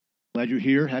Glad you're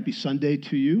here. Happy Sunday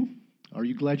to you. Are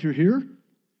you glad you're here?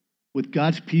 With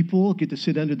God's people, get to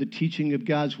sit under the teaching of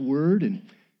God's word and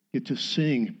get to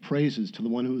sing praises to the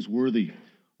one who is worthy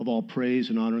of all praise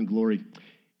and honor and glory.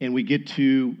 And we get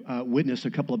to witness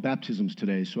a couple of baptisms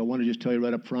today. So I want to just tell you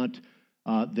right up front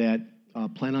that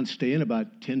plan on staying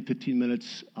about 10, 15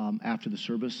 minutes after the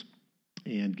service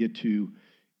and get to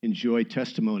enjoy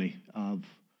testimony of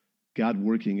God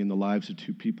working in the lives of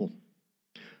two people.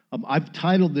 I've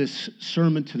titled this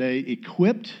sermon today,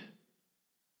 Equipped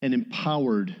and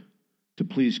Empowered to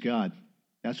Please God.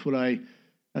 That's what I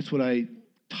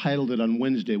titled it on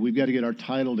Wednesday. We've got to get our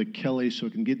title to Kelly so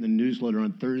it can get in the newsletter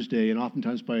on Thursday, and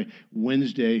oftentimes by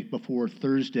Wednesday before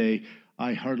Thursday,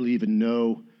 I hardly even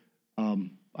know,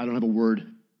 I don't have a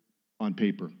word on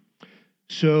paper.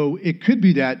 So it could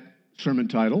be that sermon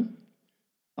title,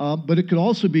 but it could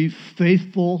also be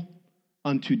Faithful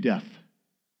unto Death.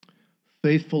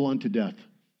 Faithful unto death.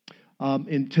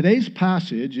 In today's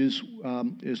passage, as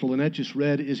Lynette just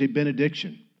read, is a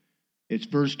benediction. It's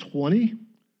verse 20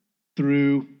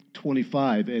 through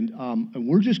 25. And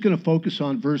we're just going to focus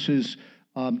on verses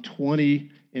 20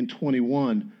 and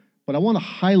 21. But I want to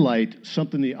highlight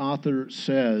something the author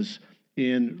says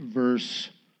in verse,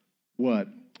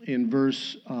 In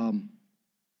verse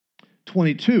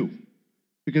 22.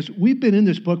 Because we've been in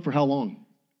this book for how long?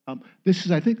 I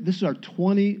think this is our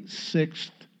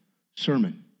 26th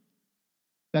sermon.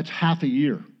 That's half a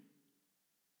year.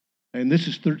 And this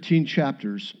is 13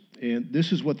 chapters. And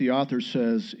this is what the author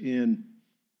says in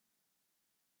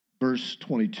verse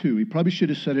 22. He probably should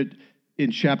have said it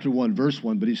in chapter 1, verse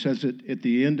 1, but he says it at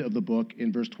the end of the book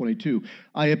in verse 22.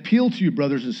 I appeal to you,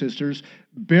 brothers and sisters,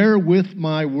 bear with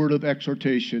my word of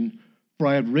exhortation, for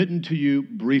I have written to you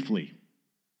briefly.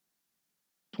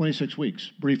 26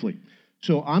 weeks, briefly.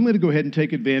 So I'm going to go ahead and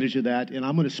take advantage of that, and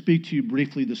I'm going to speak to you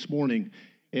briefly this morning,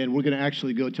 and we're going to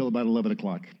actually go till about 11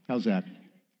 o'clock. How's that?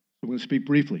 We're going to speak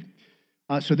briefly.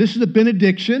 So this is a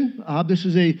benediction. This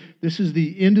is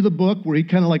the end of the book where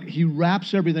he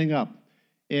wraps everything up,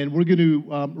 and we're going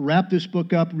to wrap this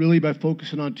book up really by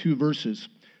focusing on two verses.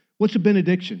 What's a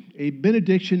benediction? A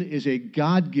benediction is a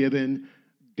God-given,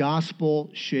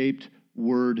 gospel-shaped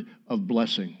word of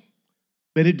blessing.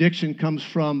 Benediction comes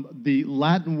from the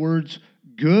Latin words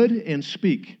good and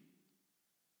speak.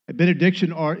 A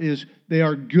benediction are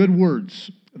good words.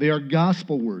 They are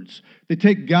gospel words. They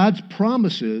take God's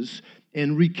promises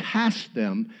and recast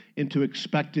them into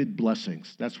expected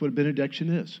blessings. That's what a benediction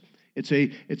is. It's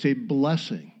a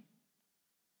blessing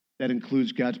that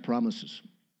includes God's promises.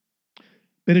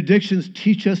 Benedictions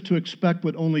teach us to expect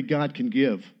what only God can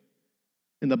give,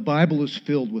 and the Bible is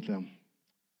filled with them.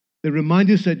 They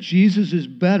remind us that Jesus is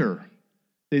better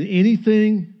than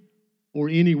anything or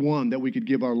anyone that we could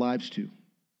give our lives to.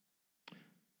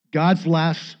 God's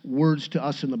last words to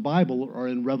us in the Bible are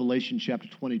in Revelation chapter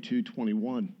 22,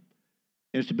 21.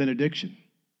 And it's a benediction.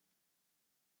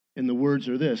 And the words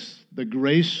are this: the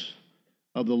grace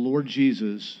of the Lord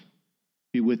Jesus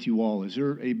be with you all. Is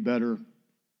there a better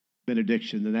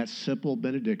benediction than that simple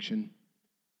benediction?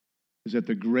 Is that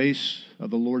the grace of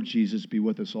the Lord Jesus be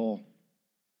with us all.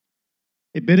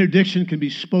 A benediction can be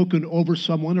spoken over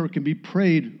someone, or it can be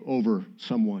prayed over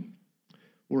someone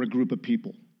or a group of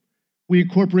people. We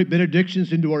incorporate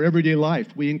benedictions into our everyday life.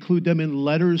 We include them in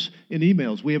letters and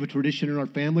emails. We have a tradition in our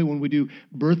family when we do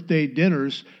birthday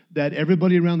dinners that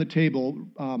everybody around the table,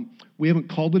 we haven't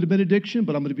called it a benediction,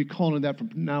 but I'm going to be calling it that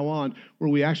from now on, where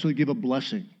we actually give a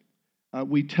blessing.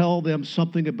 We tell them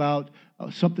something about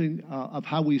of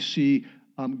how we see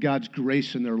God's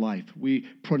grace in their life. We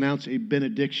pronounce a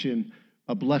benediction,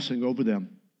 a blessing over them.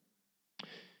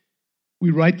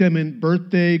 We write them in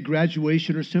birthday,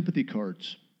 graduation, or sympathy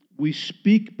cards. We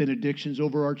speak benedictions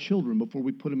over our children before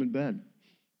we put them in bed.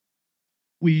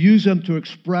 We use them to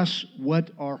express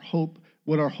what our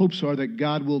hopes are that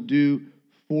God will do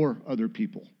for other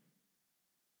people.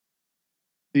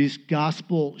 These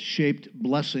gospel-shaped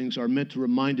blessings are meant to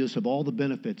remind us of all the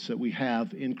benefits that we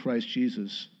have in Christ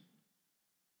Jesus.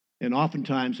 And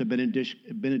oftentimes, a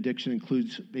benediction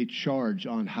includes a charge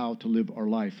on how to live our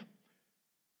life.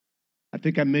 I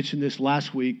think I mentioned this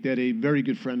last week, that a very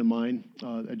good friend of mine,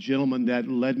 a gentleman that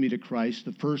led me to Christ,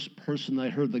 the first person I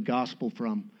heard the gospel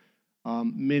from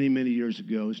many, many years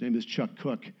ago, his name is Chuck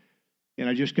Cook. And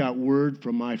I just got word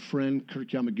from my friend Kirk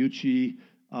Yamaguchi,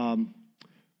 I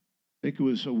think it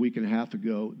was a week and a half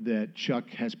ago, that Chuck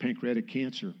has pancreatic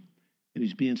cancer. And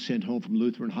he's being sent home from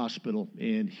Lutheran Hospital,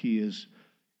 and he is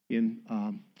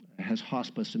has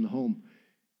hospice in the home.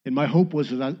 And my hope was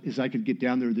that I could get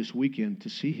down there this weekend to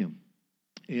see him.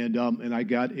 And I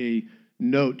got a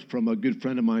note from a good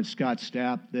friend of mine, Scott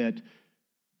Stapp, that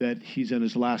that he's in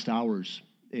his last hours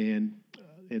and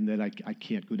that I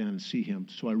can't go down and see him.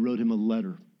 So I wrote him a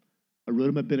letter. I wrote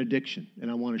him a benediction, and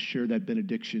I want to share that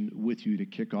benediction with you to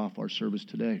kick off our service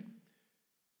today.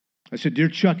 I said, "Dear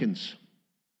Chuckins,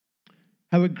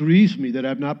 how it grieves me that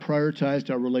I've not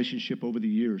prioritized our relationship over the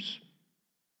years.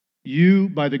 You,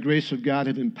 by the grace of God,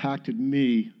 have impacted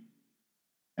me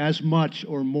as much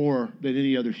or more than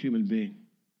any other human being.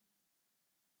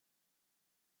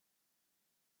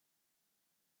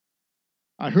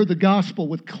 I heard the gospel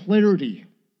with clarity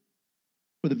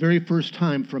for the very first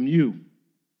time from you.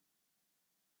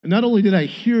 And not only did I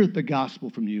hear the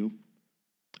gospel from you,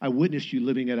 I witnessed you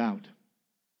living it out.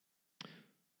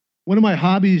 One of my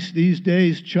hobbies these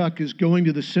days, Chuck, is going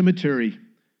to the cemetery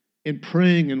and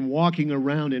praying and walking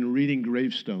around and reading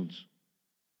gravestones.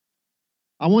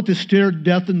 I want to stare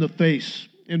death in the face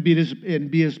and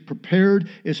be as prepared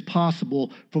as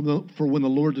possible for when the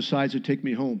Lord decides to take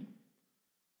me home.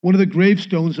 One of the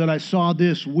gravestones that I saw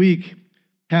this week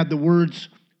had the words,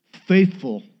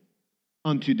 'faithful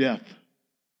unto death.'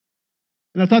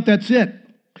 And I thought, that's it.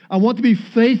 I want to be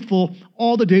faithful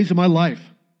all the days of my life.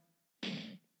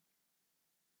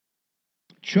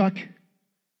 Chuck,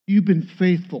 you've been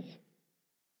faithful.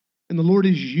 And the Lord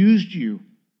has used you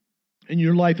in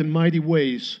your life in mighty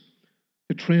ways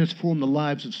to transform the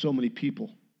lives of so many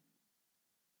people.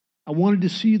 I wanted to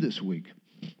see you this week.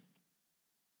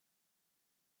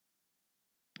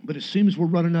 But it seems we're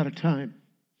running out of time.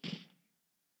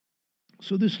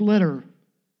 So this letter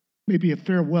may be a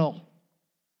farewell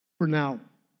for now.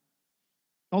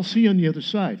 I'll see you on the other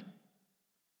side.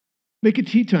 Make a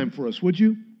tea time for us, would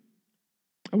you?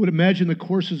 I would imagine the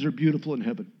courses are beautiful in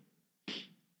heaven.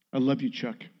 I love you,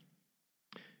 Chuck."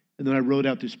 And then I wrote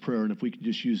out this prayer, and if we could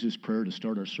just use this prayer to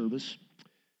start our service.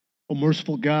 "O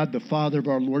merciful God, the Father of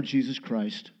our Lord Jesus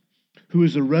Christ, who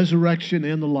is the resurrection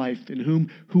and the life, in whom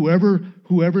whosoever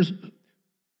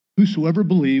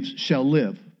believes shall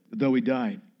live, though he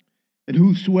die. And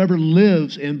whosoever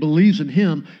lives and believes in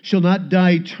him shall not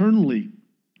die eternally,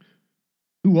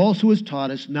 who also has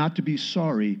taught us not to be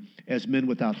sorry as men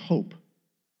without hope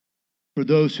for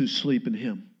those who sleep in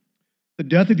him. The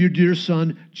death of your dear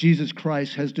Son, Jesus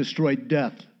Christ, has destroyed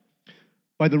death.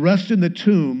 By the rest in the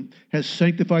tomb has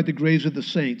sanctified the graves of the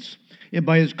saints, and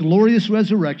by his glorious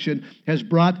resurrection has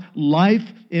brought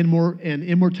life and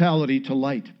immortality to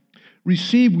light.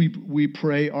 Receive, we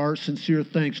pray, our sincere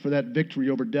thanks for that victory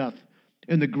over death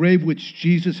and the grave which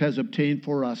Jesus has obtained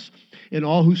for us and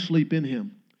all who sleep in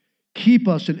him. Keep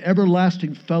us in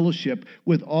everlasting fellowship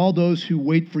with all those who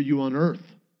wait for you on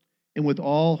earth and with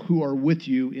all who are with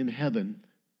you in heaven,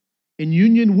 in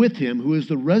union with him who is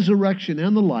the resurrection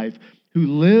and the life, who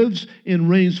lives and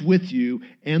reigns with you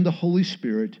and the Holy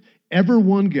Spirit, ever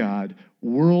one God,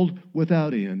 world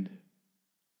without end."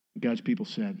 God's people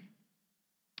said,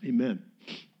 amen.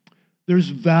 There's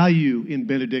value in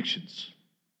benedictions.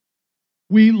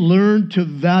 We learn to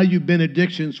value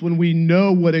benedictions when we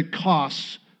know what it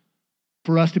costs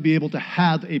for us to be able to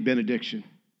have a benediction.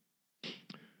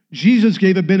 Jesus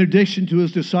gave a benediction to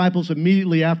his disciples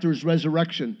immediately after his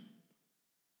resurrection.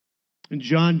 In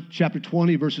John chapter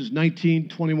 20, verses 19,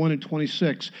 21, and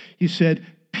 26, he said,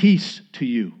 "Peace to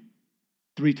you,"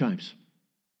 3 times.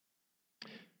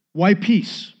 Why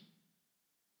peace?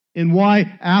 And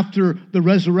why after the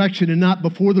resurrection and not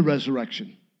before the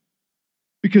resurrection?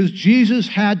 Because Jesus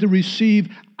had to receive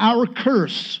our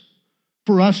curse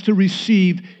for us to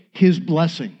receive his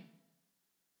blessing.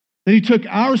 That he took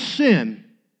our sin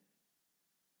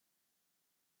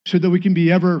so that we can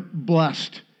be ever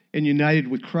blessed and united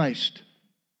with Christ.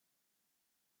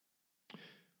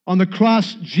 On the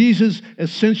cross, Jesus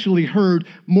essentially heard,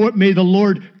 "May the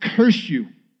Lord curse you,"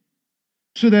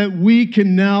 so that we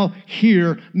can now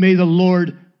hear, "May the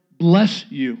Lord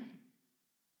bless you."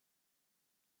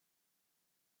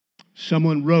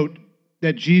 Someone wrote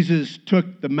that Jesus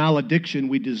took the malediction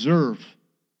we deserve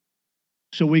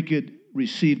so we could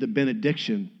receive the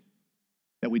benediction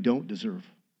that we don't deserve.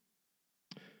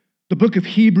 The book of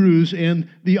Hebrews and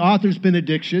the author's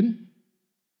benediction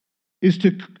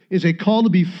is a call to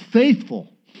be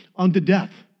faithful unto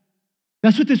death.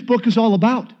 That's what this book is all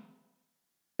about.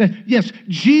 That, yes,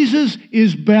 Jesus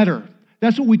is better.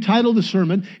 That's what we titled the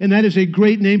sermon, and that is a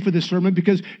great name for this sermon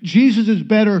because Jesus is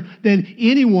better than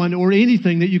anyone or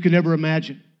anything that you could ever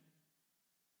imagine.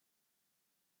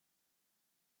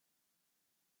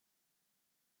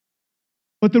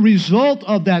 But the result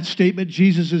of that statement,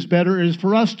 Jesus is better, is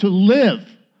for us to live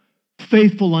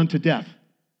faithful unto death.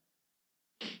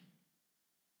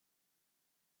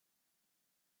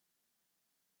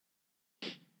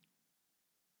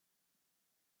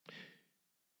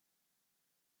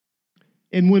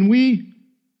 And when we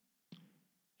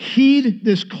heed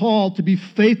this call to be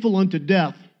faithful unto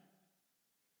death,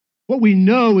 what we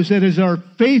know is that as our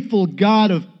faithful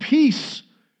God of peace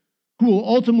who will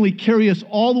ultimately carry us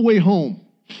all the way home,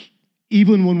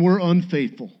 even when we're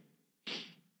unfaithful.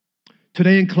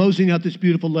 Today, in closing out this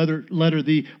beautiful letter,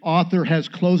 the author has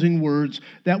closing words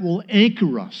that will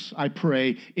anchor us, I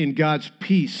pray, in God's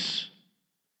peace.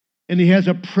 And he has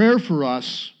a prayer for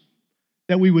us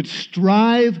that we would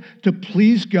strive to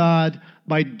please God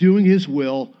by doing his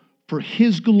will for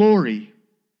his glory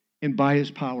and by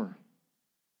his power.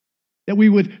 That we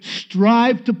would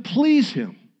strive to please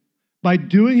him by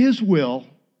doing his will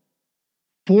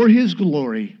for his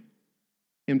glory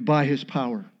and by his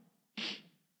power.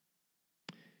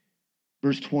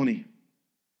 Verse 20.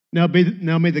 Now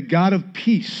may the God of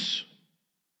peace,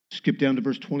 skip down to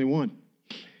verse 21,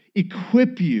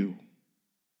 equip you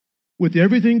with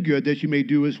everything good that you may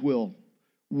do his will,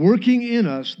 working in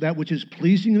us that which is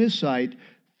pleasing in his sight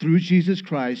through Jesus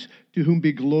Christ, to whom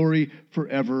be glory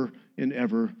forever and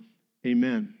ever.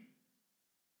 Amen.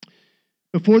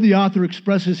 Before the author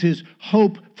expresses his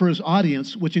hope for his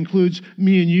audience, which includes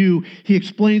me and you, he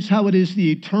explains how it is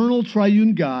the eternal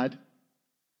triune God,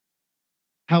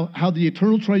 how the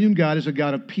eternal triune God is a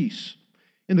God of peace.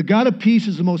 And the God of peace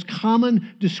is the most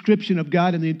common description of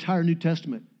God in the entire New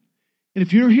Testament. And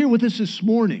if you're here with us this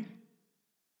morning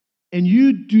and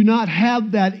you do not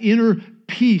have that inner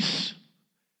peace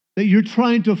that you're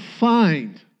trying to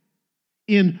find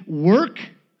in work,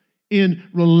 in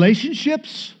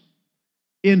relationships,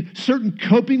 in certain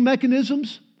coping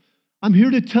mechanisms, I'm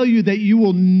here to tell you that you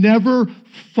will never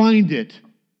find it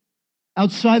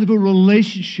outside of a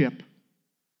relationship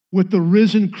with the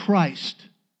risen Christ.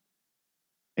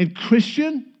 And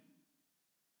Christian,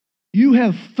 you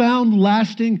have found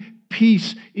lasting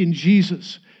peace in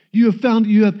Jesus. You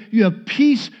have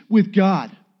peace with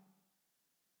God.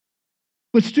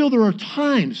 But still there are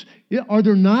times, are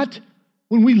there not,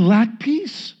 when we lack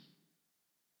peace?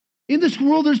 In this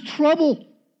world there's trouble.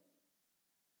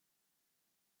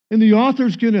 And the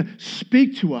author's going to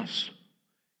speak to us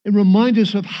and remind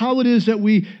us of how it is that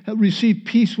we receive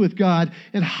peace with God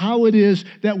and how it is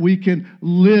that we can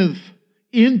live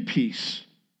in peace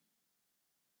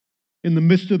in the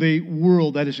midst of a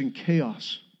world that is in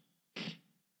chaos.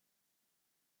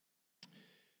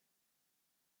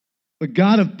 The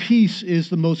God of peace is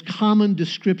the most common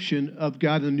description of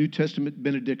God in the New Testament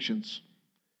benedictions.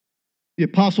 The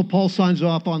Apostle Paul signs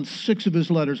off on 6 of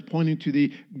his letters pointing to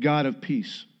the God of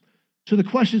peace. So the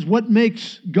question is, what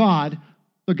makes God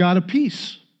the God of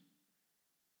peace?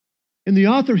 And the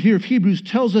author here of Hebrews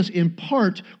tells us in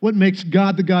part what makes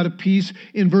God the God of peace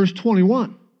in verse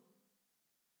 21.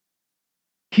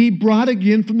 He brought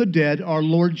again from the dead our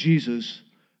Lord Jesus,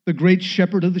 the great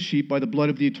shepherd of the sheep, by the blood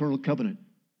of the eternal covenant.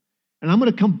 And I'm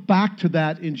going to come back to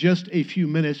that in just a few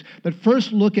minutes, but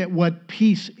first look at what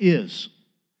peace is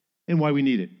and why we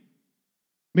need it.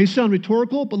 It may sound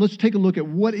rhetorical, but let's take a look at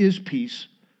what is peace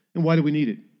and why do we need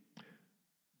it.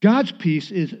 God's peace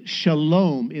is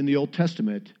shalom in the Old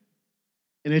Testament,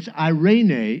 and it's irene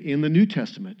in the New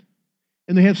Testament.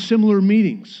 And they have similar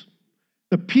meanings.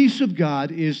 The peace of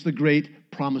God is the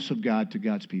great promise of God to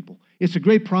God's people. It's a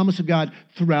great promise of God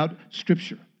throughout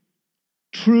Scripture.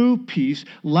 True peace,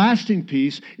 lasting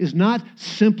peace, is not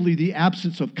simply the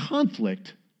absence of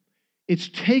conflict. It's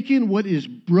taking what is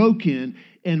broken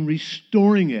and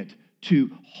restoring it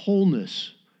to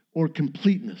wholeness or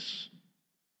completeness.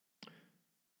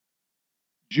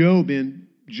 Job in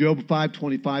Job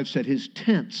 5:25 said his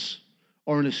tents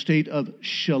are in a state of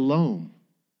shalom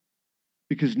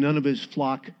because none of his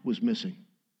flock was missing.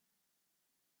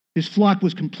 His flock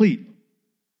was complete.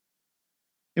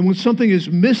 And when something is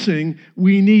missing,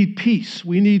 we need peace.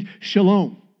 We need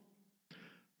shalom.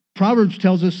 Proverbs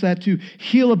tells us that to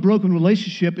heal a broken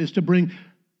relationship is to bring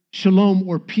shalom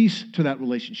or peace to that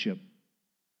relationship.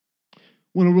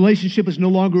 When a relationship is no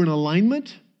longer in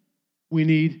alignment, we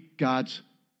need God's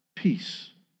peace.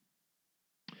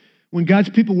 When God's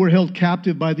people were held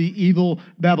captive by the evil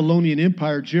Babylonian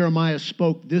Empire, Jeremiah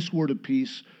spoke this word of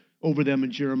peace over them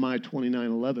in Jeremiah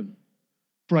 29:11.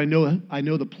 For I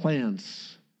know the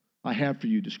plans I have for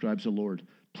you, describes the Lord.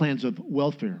 Plans of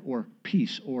welfare or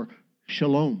peace or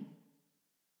shalom.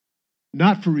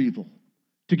 Not for evil,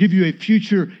 to give you a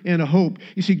future and a hope.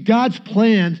 You see, God's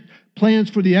plans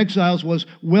for the exiles was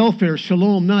welfare,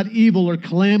 shalom, not evil or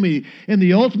calamity. And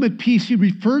the ultimate peace he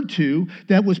referred to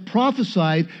that was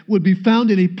prophesied would be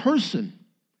found in a person.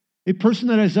 A person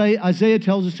that Isaiah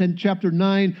tells us in chapter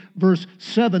 9, verse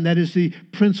 7, that is the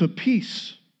Prince of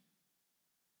Peace.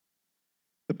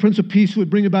 The Prince of Peace would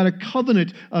bring about a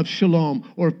covenant of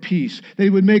shalom or peace. They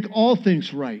would make all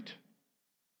things right.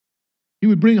 He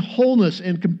would bring wholeness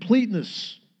and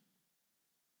completeness.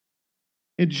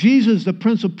 And Jesus, the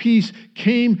Prince of Peace,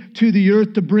 came to the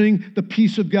earth to bring the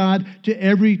peace of God to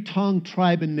every tongue,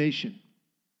 tribe, and nation.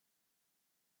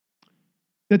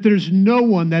 That there's no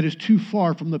one that is too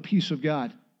far from the peace of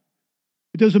God.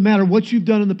 It doesn't matter what you've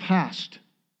done in the past.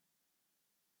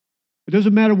 It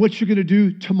doesn't matter what you're going to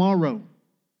do tomorrow.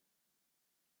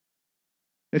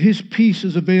 That His peace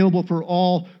is available for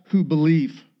all who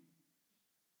believe.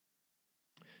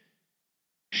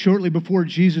 Shortly before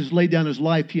Jesus laid down His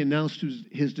life, He announced to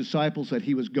His disciples that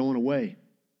He was going away.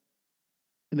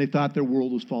 And they thought their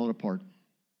world was falling apart.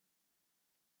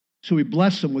 So He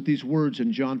blessed them with these words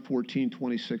in John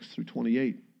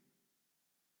 14:26-28.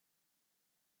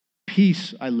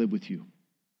 Peace I live with you.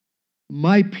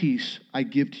 My peace I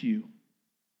give to you.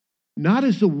 Not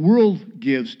as the world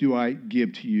gives do I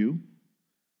give to you.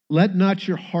 Let not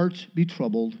your hearts be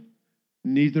troubled,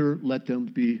 neither let them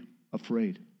be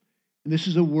afraid. And this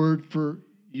is a word for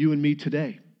you and me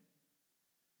today.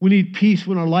 We need peace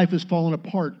when our life is falling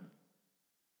apart.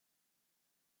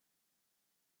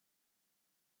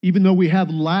 Even though we have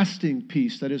lasting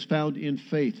peace that is found in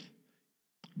faith,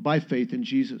 by faith in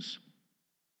Jesus.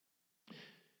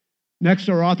 Next,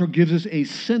 our author gives us a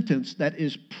sentence that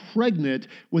is pregnant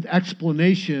with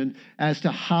explanation as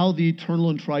to how the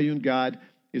eternal and triune God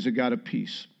is a God of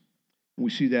peace. And we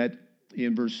see that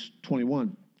in verse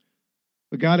 21.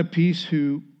 The God of peace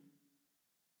who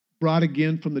brought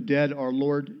again from the dead our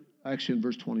Lord, actually in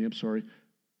verse 20, I'm sorry.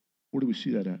 Where do we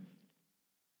see that at?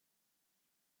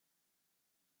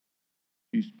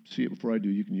 You see it before I do,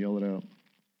 you can yell it out.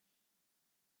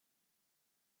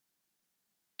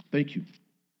 Thank you.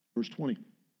 Verse 20.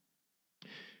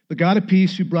 The God of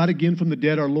peace who brought again from the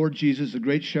dead our Lord Jesus, the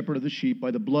great shepherd of the sheep,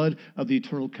 by the blood of the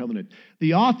eternal covenant.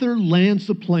 The author lands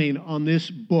the plane on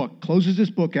this book, closes this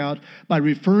book out by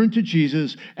referring to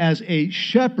Jesus as a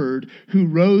shepherd who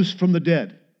rose from the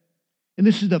dead. And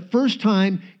this is the first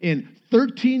time in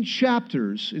 13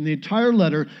 chapters in the entire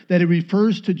letter that it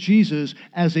refers to Jesus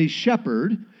as a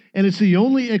shepherd, and it's the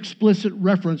only explicit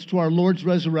reference to our Lord's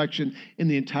resurrection in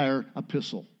the entire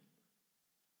epistle.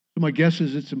 So my guess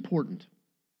is it's important.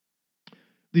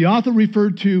 The author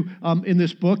referred to, in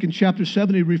this book, in chapter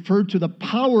 7, he referred to the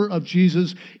power of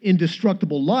Jesus'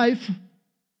 indestructible life.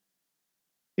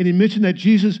 And he mentioned that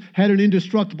Jesus had an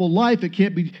indestructible life. It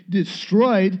can't be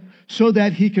destroyed so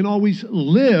that he can always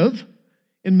live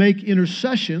and make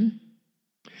intercession.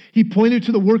 He pointed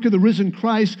to the work of the risen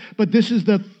Christ, but this is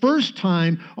the first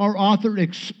time our author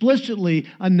explicitly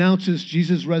announces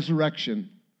Jesus' resurrection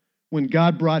when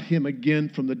God brought him again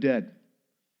from the dead.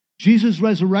 Jesus'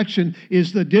 resurrection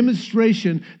is the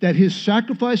demonstration that his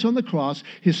sacrifice on the cross,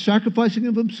 his sacrificing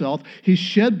of himself, his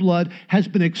shed blood has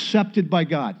been accepted by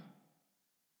God.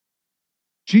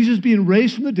 Jesus being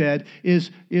raised from the dead is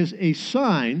a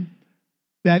sign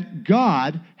that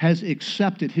God has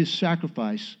accepted his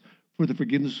sacrifice for the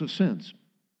forgiveness of sins.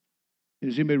 And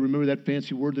does anybody remember that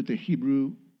fancy word that the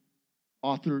Hebrew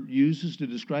author uses to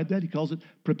describe that? He calls it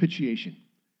propitiation.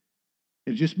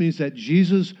 It just means that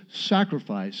Jesus'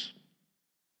 sacrifice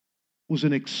was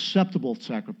an acceptable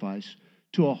sacrifice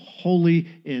to a holy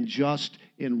and just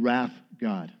and wrathful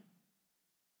God.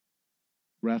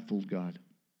 Wrathful God.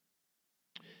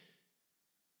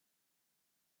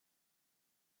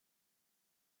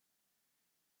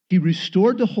 He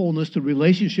restored to wholeness the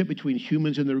relationship between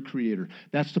humans and their Creator.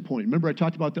 That's the point. Remember, I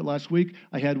talked about that last week?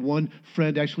 I had one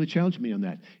friend actually challenge me on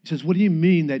that. He says, what do you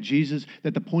mean that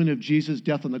the point of Jesus'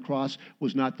 death on the cross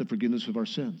was not the forgiveness of our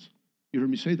sins? You heard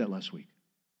me say that last week.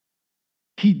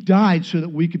 He died so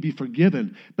that we could be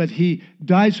forgiven, but he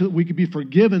died so that we could be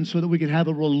forgiven so that we could have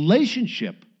a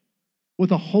relationship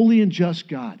with a holy and just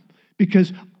God.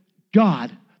 Because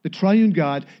God, the triune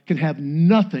God, can have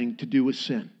nothing to do with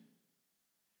sin.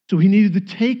 So he needed to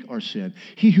take our sin.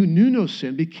 He who knew no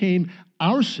sin became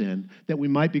our sin that we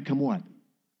might become what?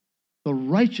 The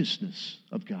righteousness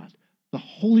of God, the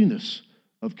holiness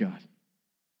of God.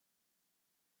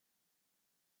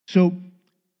 So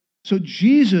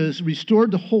Jesus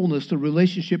restored to wholeness the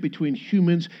relationship between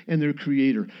humans and their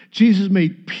Creator. Jesus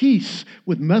made peace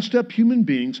with messed up human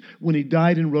beings when he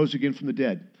died and rose again from the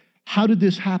dead. How did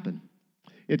this happen?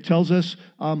 It tells us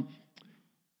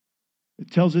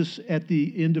at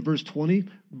the end of verse 20,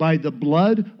 by the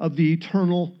blood of the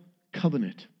eternal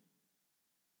covenant.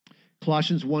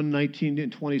 Colossians 1:19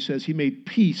 and 20 says, he made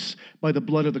peace by the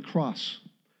blood of the cross.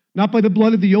 Not by the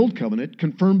blood of the old covenant,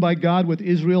 confirmed by God with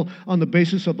Israel on the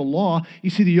basis of the law. You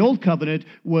see, the old covenant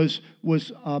was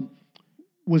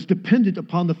was dependent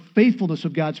upon the faithfulness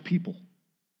of God's people.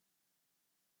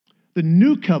 The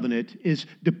new covenant is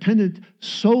dependent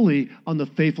solely on the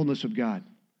faithfulness of God.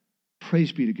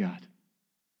 Praise be to God.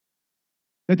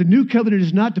 That the new covenant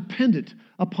is not dependent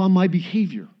upon my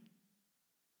behavior.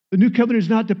 The new covenant is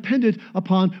not dependent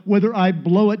upon whether I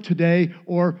blow it today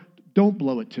or don't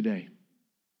blow it today.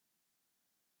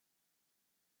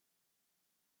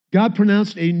 God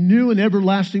pronounced a new and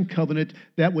everlasting covenant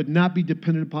that would not be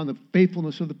dependent upon the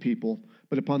faithfulness of the people,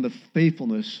 but upon the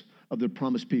faithfulness of the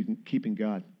promise-keeping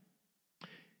God.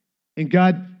 And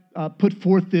God put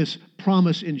forth this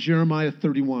promise in Jeremiah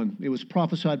 31. It was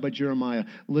prophesied by Jeremiah.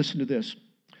 Listen to this.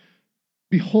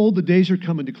 Behold, the days are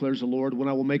coming, declares the Lord, when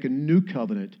I will make a new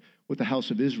covenant with the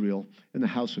house of Israel and the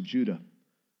house of Judah.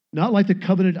 Not like the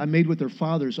covenant I made with their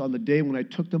fathers on the day when I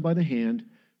took them by the hand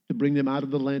to bring them out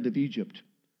of the land of Egypt.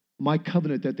 My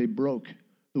covenant that they broke,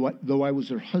 though I was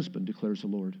their husband, declares the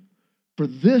Lord. For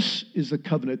this is the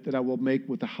covenant that I will make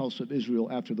with the house of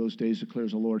Israel after those days,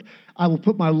 declares the Lord. I will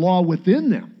put my law within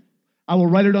them. I will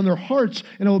write it on their hearts,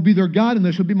 and I will be their God, and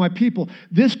they shall be my people.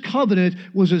 This covenant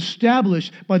was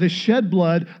established by the shed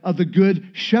blood of the good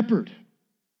shepherd.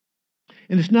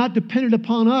 And it's not dependent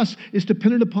upon us, it's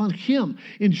dependent upon him.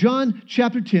 In John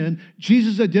chapter 10,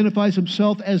 Jesus identifies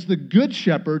himself as the good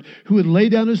shepherd who would lay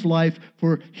down his life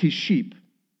for his sheep.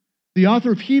 The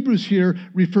author of Hebrews here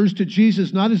refers to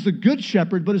Jesus not as the good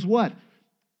shepherd, but as what?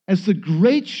 As the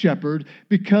great shepherd,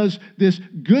 because this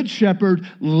good shepherd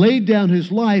laid down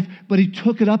his life, but he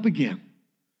took it up again.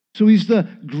 So he's the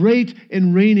great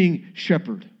and reigning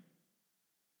shepherd.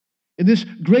 And this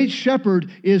great shepherd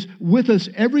is with us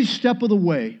every step of the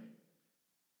way.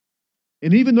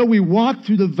 And even though we walk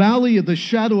through the valley of the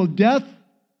shadow of death,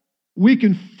 we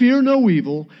can fear no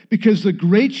evil because the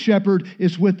great shepherd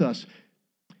is with us.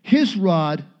 His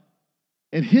rod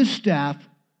and his staff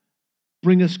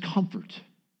bring us comfort.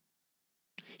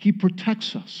 He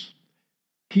protects us.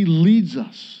 He leads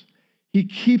us. He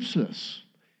keeps us.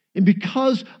 And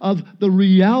because of the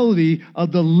reality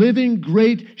of the living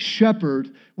great shepherd,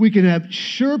 we can have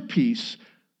sure peace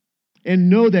and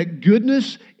know that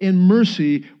goodness and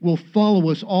mercy will follow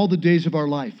us all the days of our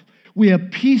life. We have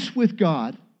peace with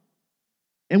God,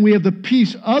 and we have the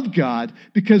peace of God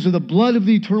because of the blood of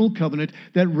the eternal covenant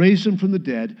that raised him from the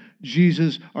dead,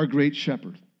 Jesus, our great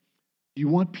shepherd. Do you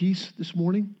want peace this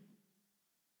morning?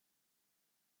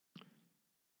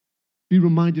 Be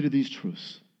reminded of these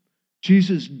truths.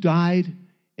 Jesus died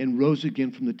and rose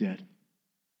again from the dead.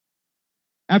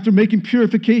 After making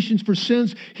purifications for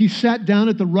sins, he sat down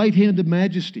at the right hand of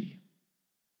majesty.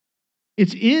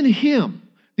 It's in him,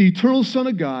 the eternal Son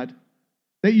of God,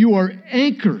 that you are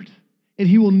anchored, and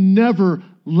he will never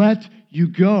let you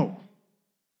go.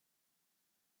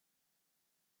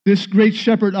 This great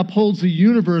shepherd upholds the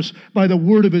universe by the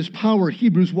word of his power,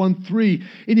 Hebrews 1:3,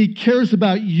 and he cares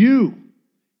about you,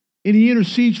 and he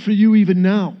intercedes for you even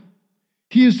now.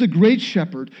 He is the great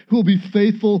shepherd who will be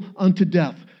faithful unto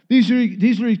death. These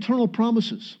are eternal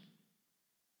promises.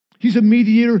 He's a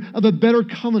mediator of a better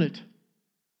covenant.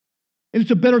 And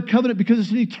it's a better covenant because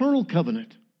it's an eternal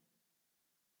covenant.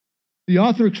 The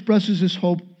author expresses his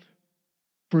hope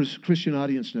for his Christian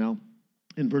audience now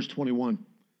in verse 21.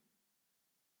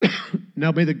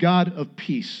 Now may the God of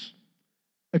peace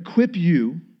equip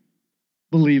you,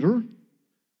 believer,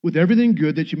 with everything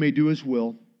good that you may do his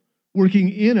will, working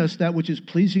in us that which is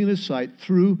pleasing in his sight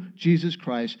through Jesus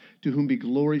Christ, to whom be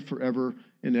glory forever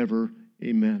and ever.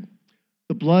 Amen.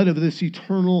 The blood of this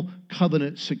eternal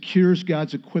covenant secures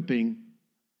God's equipping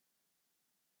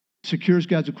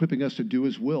us to do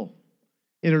his will.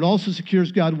 And it also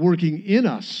secures God working in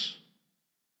us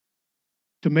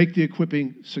to make the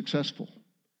equipping successful.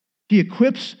 He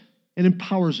equips and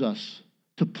empowers us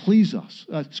to please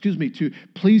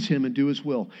him and do his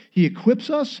will. He equips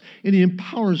us and he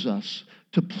empowers us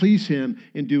to please him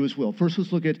and do his will. First,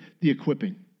 let's look at the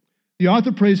equipping. The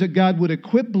author prays that God would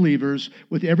equip believers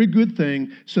with every good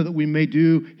thing so that we may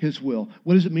do his will.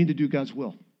 What does it mean to do God's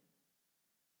will?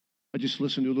 I just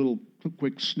listened to a little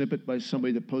quick snippet by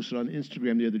somebody that posted on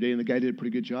Instagram the other day, and the guy did a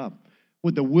pretty good job.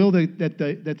 What the will that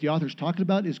the author's talking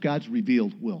about is God's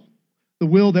revealed will. The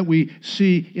will that we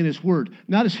see in his word.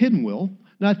 Not his hidden will.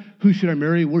 Not who should I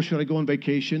marry, where should I go on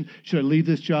vacation, should I leave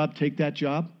this job, take that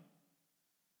job.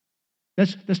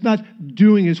 That's not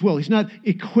doing his will. He's not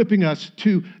equipping us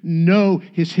to know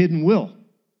his hidden will.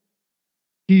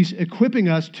 He's equipping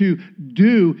us to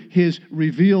do his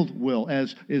revealed will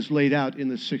as is laid out in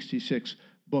the 66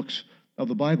 books of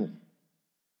the Bible.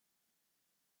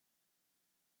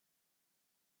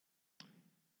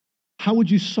 How would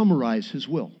you summarize his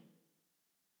will?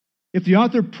 If the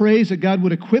author prays that God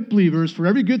would equip believers for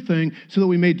every good thing so that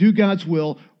we may do God's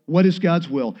will, what is God's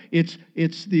will? It's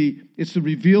the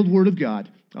revealed Word of God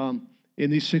in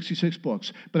these 66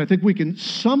 books. But I think we can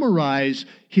summarize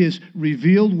his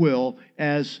revealed will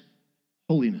as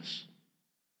holiness.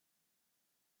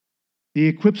 He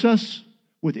equips us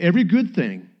with every good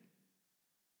thing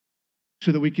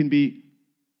so that we can be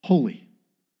holy,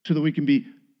 so that we can be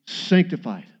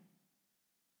sanctified.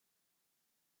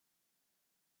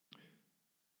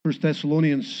 1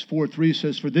 Thessalonians 4:3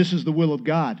 says, "For this is the will of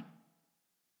God,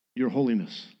 your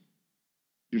holiness,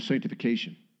 your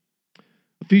sanctification."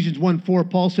 Ephesians 1:4,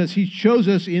 Paul says, He chose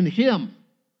us in Him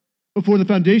before the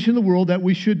foundation of the world that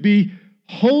we should be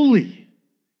holy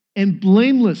and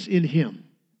blameless in Him.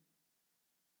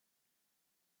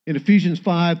 In Ephesians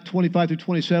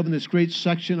 5:25-27, this great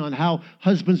section on how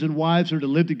husbands and wives are to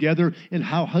live together and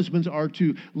how husbands are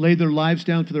to lay their lives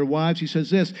down for their wives, he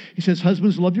says this. He says,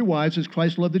 "Husbands, love your wives as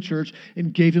Christ loved the church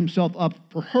and gave himself up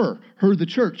for her, the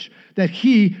church, that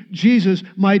he, Jesus,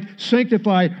 might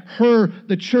sanctify her,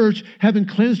 the church, having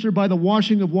cleansed her by the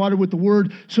washing of water with the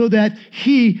word, so that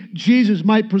he, Jesus,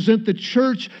 might present the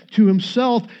church to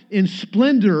himself in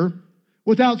splendor,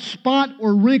 without spot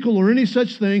or wrinkle or any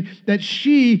such thing, that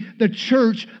she, the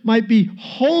church, might be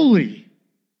holy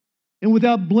and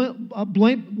without blemish."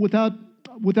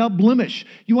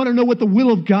 You want to know what the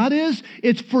will of God is?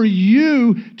 It's for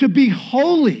you to be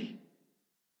holy.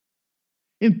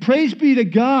 And praise be to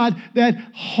God that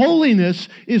holiness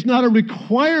is not a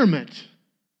requirement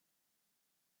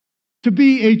to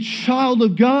be a child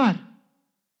of God.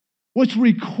 What's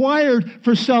required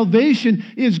for salvation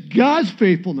is God's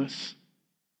faithfulness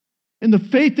and the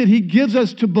faith that he gives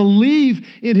us to believe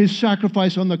in his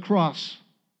sacrifice on the cross.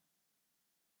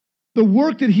 The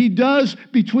work that he does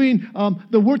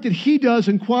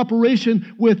in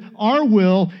cooperation with our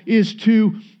will is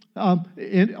to,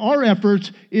 in our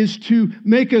efforts, is to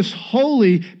make us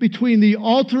holy between the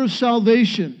altar of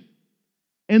salvation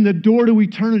and the door to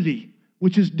eternity,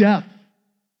 which is death.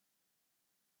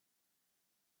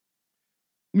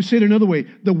 Let me say it another way.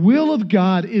 The will of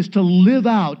God is to live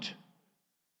out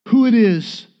who it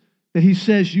is that he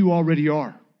says you already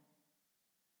are.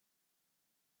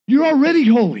 You're already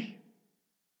holy.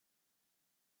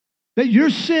 That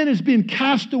your sin has been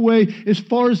cast away as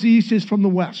far as the east is from the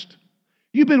west.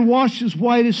 You've been washed as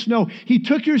white as snow. He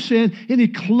took your sin and he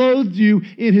clothed you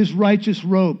in his righteous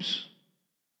robes.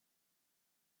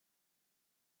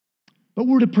 But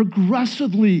we're to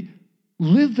progressively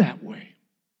live that way.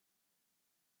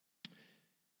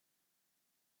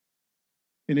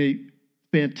 In a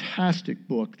fantastic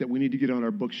book that we need to get on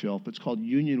our bookshelf, it's called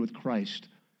Union with Christ.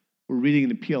 We're reading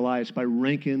it in PLI. It's by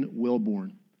Rankin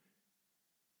Wilbourne.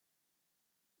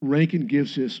 Rankin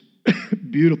gives this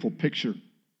beautiful picture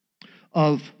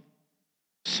of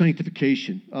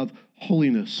sanctification, of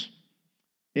holiness.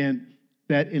 And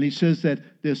he says that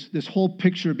this whole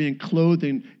picture of being clothed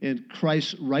in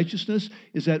Christ's righteousness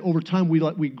is that over time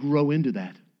we grow into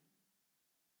that.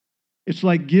 It's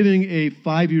like giving a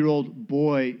 5-year-old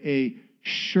boy a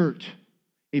shirt,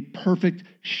 a perfect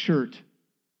shirt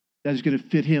that is going to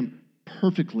fit him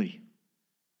perfectly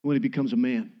when he becomes a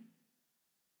man.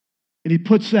 And he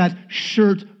puts that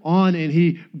shirt on and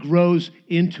he grows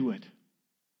into it.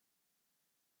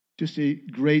 Just a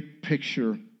great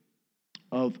picture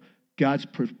of God's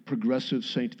progressive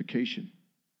sanctification.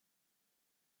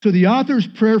 So the author's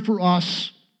prayer for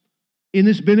us in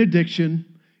this benediction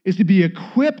is to be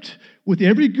equipped with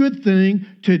every good thing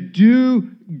to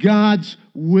do God's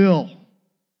will.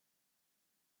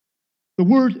 The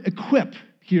word equip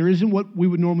here isn't what we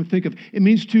would normally think of. It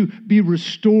means to be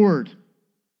restored,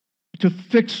 to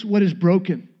fix what is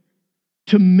broken,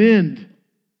 to mend.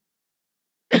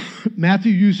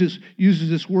 Matthew uses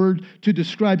this word to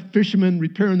describe fishermen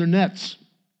repairing their nets.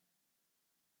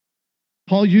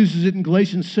 Paul uses it in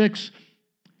Galatians 6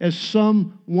 as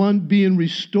someone being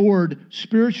restored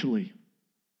spiritually.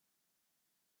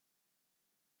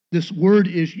 This word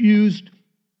is used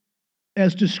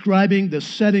as describing the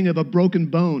setting of a broken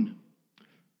bone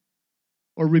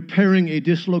or repairing a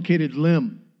dislocated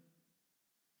limb.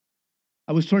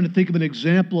 I was trying to think of an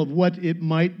example of what it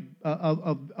might,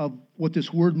 of what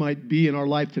this word might be in our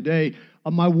life today.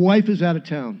 My wife is out of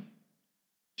town.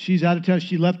 She's out of town.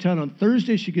 She left town on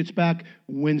Thursday. She gets back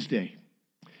Wednesday.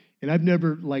 And I've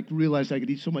never realized I could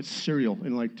eat so much cereal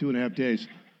in 2.5 days.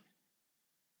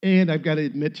 And I've got to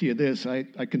admit to you this. I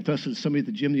confessed to somebody at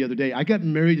the gym the other day. I got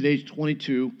married at age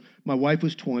 22. My wife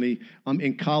was 20.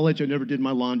 In college, I never did my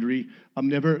laundry. I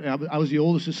was the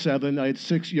oldest of 7. I had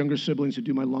 6 younger siblings who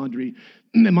do my laundry.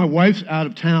 And my wife's out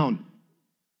of town.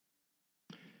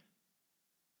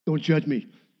 Don't judge me.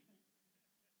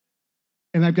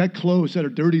 And I've got clothes that are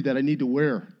dirty that I need to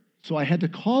wear. So I had to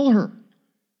call her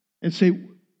and say,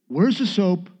 where's the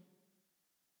soap?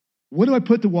 What do I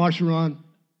put the washer on?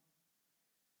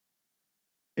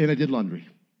 And I did laundry.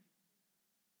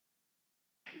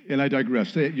 And I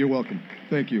digress. You're welcome.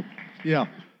 Thank you. Yeah.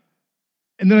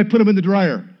 And then I put them in the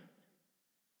dryer.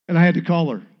 And I had to call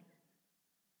her.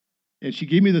 And she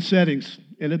gave me the settings.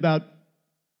 And about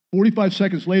 45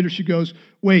 seconds later, she goes,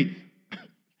 wait,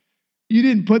 you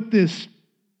didn't put this,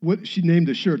 what she named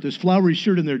the shirt, this flowery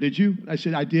shirt in there, did you? I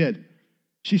said, I did.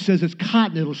 She says, it's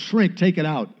cotton, it'll shrink, take it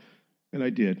out. And I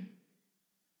did.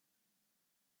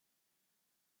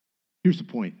 Here's the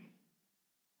point.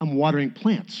 I'm watering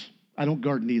plants. I don't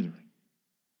garden either.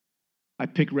 I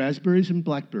pick raspberries and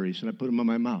blackberries and I put them in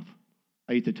my mouth.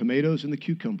 I eat the tomatoes and the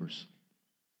cucumbers.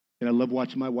 And I love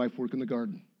watching my wife work in the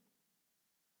garden.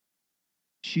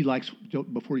 She likes,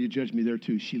 before you judge me there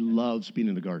too, she loves being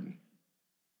in the garden.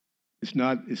 It's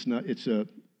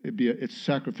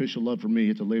sacrificial love for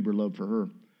me. It's a labor love for her.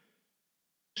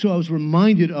 So I was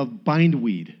reminded of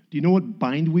bindweed. Do you know what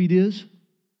bindweed is?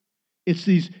 It's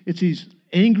these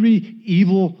angry,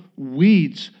 evil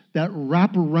weeds that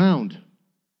wrap around.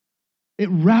 It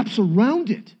wraps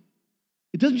around it.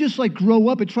 It doesn't just like grow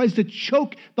up. It tries to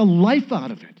choke the life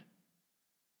out of it.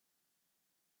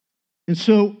 And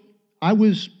so I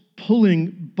was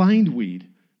pulling bindweed,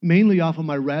 mainly off of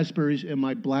my raspberries and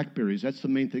my blackberries. That's the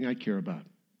main thing I care about.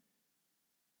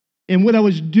 And what I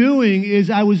was doing is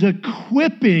I was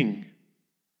equipping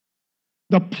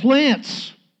the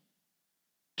plants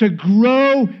to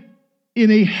grow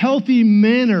in a healthy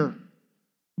manner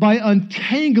by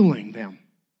untangling them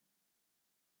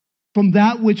from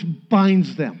that which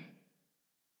binds them.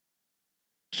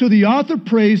 So the author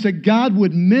prays that God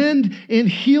would mend and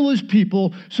heal his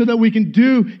people so that we can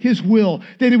do his will,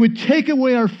 that he would take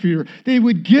away our fear, that he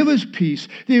would give us peace,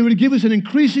 that he would give us an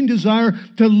increasing desire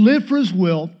to live for his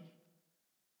will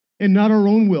and not our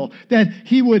own will, that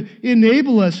he would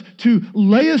enable us to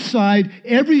lay aside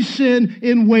every sin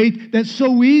and weight that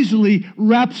so easily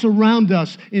wraps around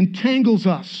us, entangles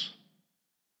us.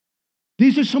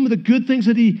 These are some of the good things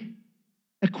that he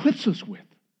equips us with.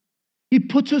 He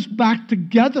puts us back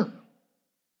together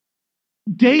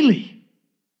daily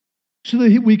so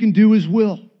that we can do his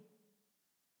will.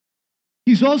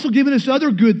 He's also given us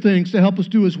other good things to help us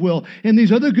do his will. And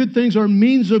these other good things are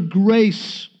means of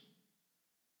grace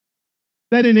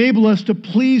that enable us to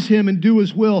please him and do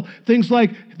his will. Things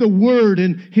like the word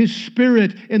and his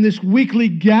spirit and this weekly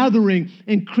gathering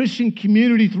and Christian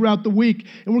community throughout the week.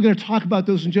 And we're going to talk about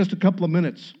those in just a couple of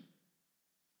minutes.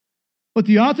 But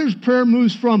the author's prayer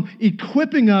moves from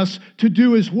equipping us to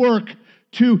do his work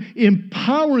to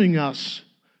empowering us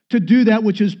to do that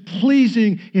which is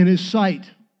pleasing in his sight.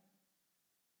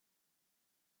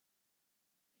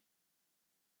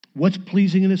 What's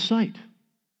pleasing in his sight?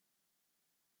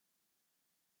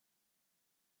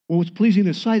 Well, what's pleasing in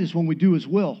his sight is when we do his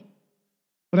will.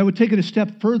 But I would take it a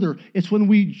step further. It's when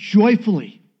we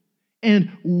joyfully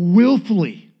and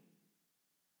willfully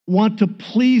want to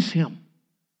please him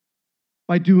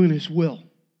by doing his will.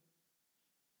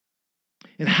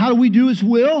 And how do we do his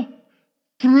will?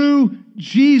 Through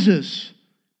Jesus,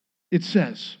 it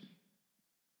says.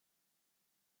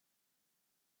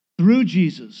 Through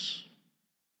Jesus.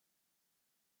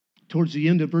 Towards the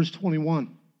end of verse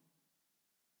 21.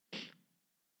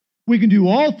 We can do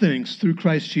all things through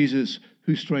Christ Jesus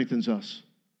who strengthens us.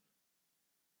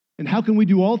 And how can we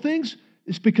do all things?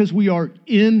 It's because we are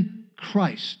in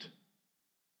Christ.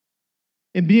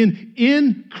 And being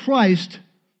in Christ,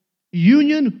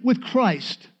 union with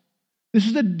Christ, this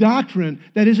is a doctrine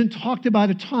that isn't talked about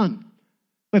a ton.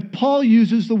 But Paul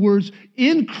uses the words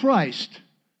in Christ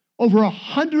over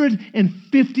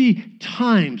 150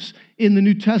 times in the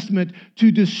New Testament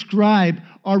to describe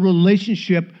our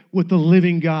relationship with the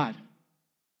living God.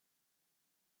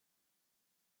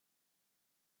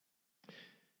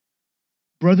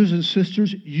 Brothers and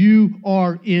sisters, you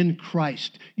are in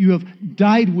Christ. You have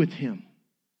died with him.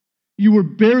 You were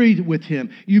buried with him.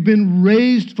 You've been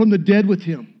raised from the dead with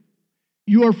him.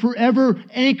 You are forever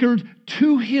anchored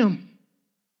to him.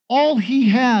 All he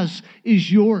has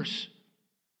is yours.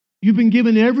 You've been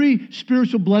given every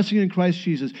spiritual blessing in Christ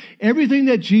Jesus. Everything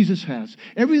that Jesus has,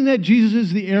 everything that Jesus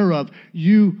is the heir of,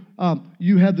 you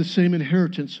have the same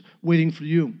inheritance waiting for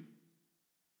you.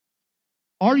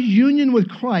 Our union with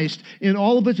Christ and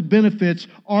all of its benefits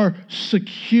are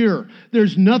secure.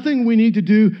 There's nothing we need to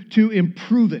do to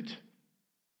improve it.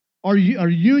 Our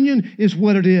union is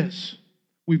what it is.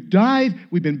 We've died,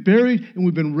 we've been buried, and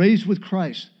we've been raised with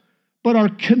Christ. But our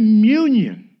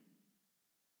communion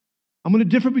I'm going to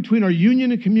differ between our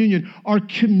union and communion. Our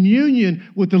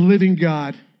communion with the living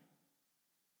God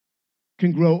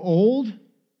can grow old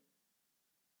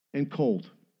and cold.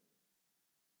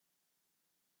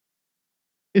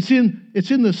 It's in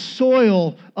the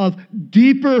soil of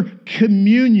deeper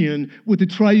communion with the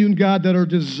triune God that our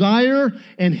desire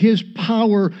and His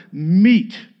power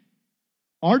meet.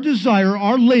 Our desire,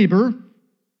 our labor,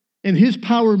 and His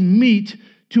power meet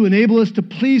to enable us to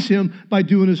please Him by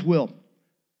doing His will.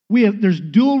 There's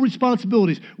dual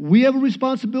responsibilities. We have a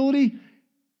responsibility,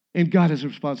 and God has a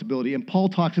responsibility. And Paul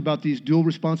talks about these dual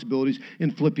responsibilities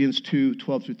in Philippians 2,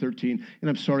 12 through 13. And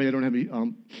I'm sorry I don't have any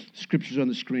scriptures on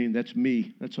the screen. That's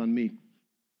me. That's on me.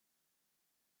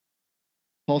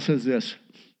 Paul says this,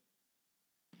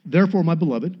 "Therefore, my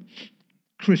beloved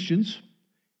Christians,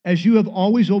 as you have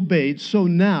always obeyed, so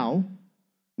now,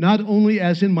 not only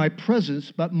as in my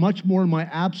presence, but much more in my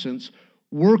absence,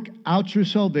 work out your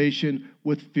salvation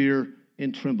with fear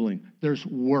and trembling." There's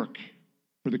work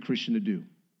for the Christian to do.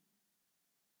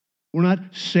 We're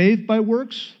not saved by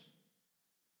works.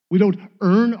 We don't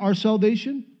earn our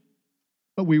salvation,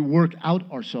 but we work out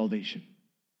our salvation.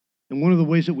 And one of the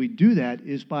ways that we do that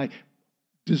is by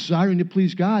desiring to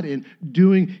please God and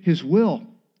doing His will.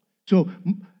 So,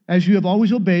 as you have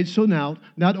always obeyed, so now,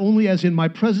 not only as in my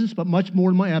presence, but much more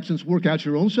in my absence, work out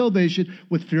your own salvation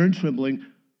with fear and trembling.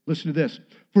 Listen to this.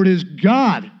 For it is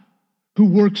God who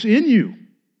works in you,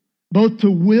 both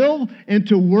to will and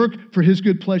to work for His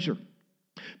good pleasure.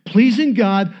 Pleasing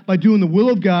God by doing the will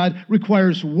of God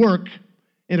requires work,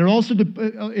 and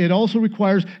it also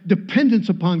requires dependence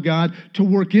upon God to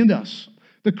work in us.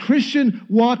 The Christian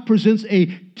walk presents a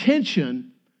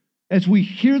tension as we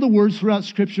hear the words throughout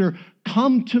Scripture,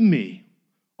 "Come to me,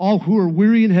 all who are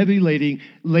weary and heavy laden,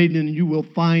 and you will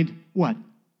find" what?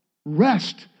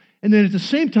 Rest. And then at the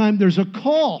same time, there's a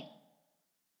call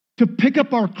to pick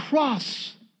up our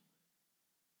cross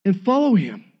and follow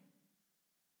Him.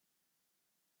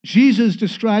 Jesus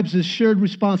describes this shared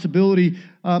responsibility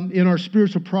in our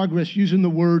spiritual progress using the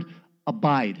word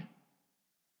abide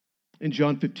in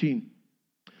John 15.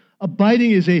 Abiding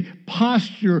is a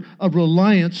posture of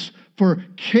reliance for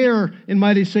care and,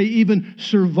 might I say, even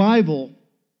survival,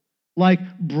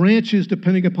 like branches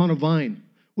depending upon a vine,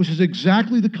 which is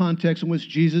exactly the context in which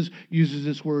Jesus uses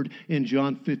this word in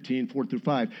John 15, 4 through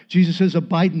 5. Jesus says,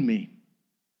 "Abide in me.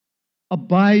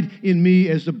 Abide in me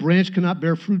as the branch cannot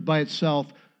bear fruit by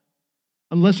itself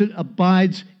unless it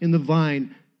abides in the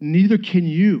vine, neither can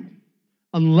you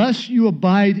unless you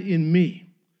abide in me.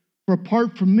 For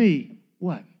apart from me,"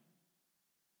 what?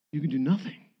 "You can do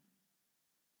nothing.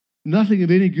 Nothing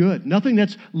of any good, nothing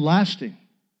that's lasting."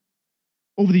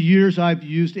 Over the years, I've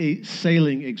used a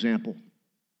sailing example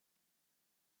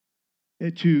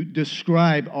to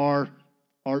describe our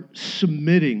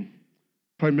submitting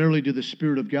primarily to the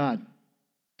Spirit of God.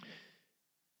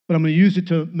 But I'm going to use it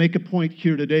to make a point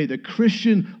here today. The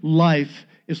Christian life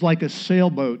is like a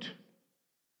sailboat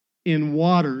in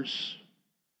waters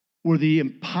where the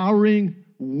empowering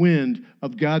wind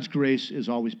of God's grace is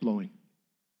always blowing.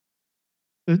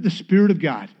 The Spirit of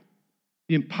God,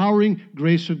 the empowering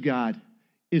grace of God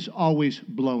is always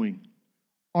blowing.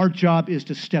 Our job is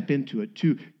to step into it,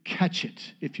 to catch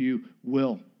it, if you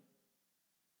will.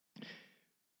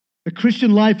 The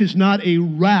Christian life is not a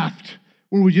raft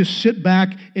where we just sit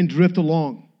back and drift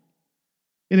along.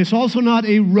 And it's also not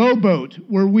a rowboat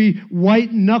where we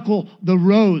white-knuckle the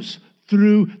rows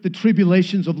through the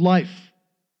tribulations of life.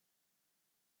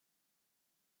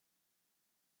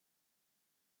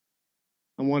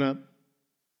 I want to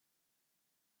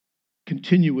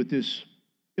continue with this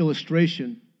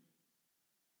illustration,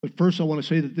 but first I want to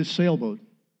say that this sailboat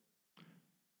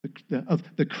of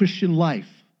the Christian life,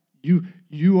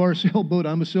 you are a sailboat,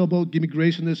 I'm a sailboat. Give me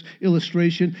grace in this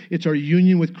illustration. It's our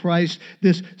union with Christ.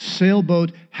 This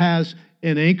sailboat has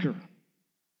an anchor.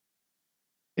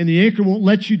 And the anchor won't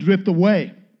let you drift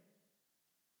away.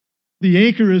 The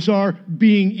anchor is our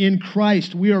being in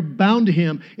Christ. We are bound to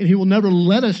Him, and He will never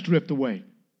let us drift away.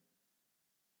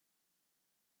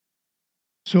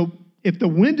 So if the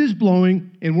wind is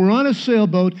blowing and we're on a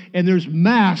sailboat and there's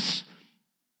mass,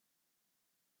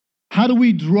 how do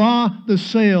we draw the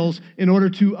sails in order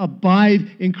to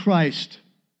abide in Christ?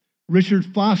 Richard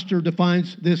Foster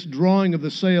defines this drawing of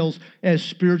the sails as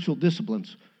spiritual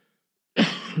disciplines.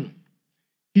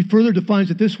 He further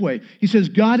defines it this way. He says,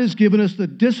 God has given us the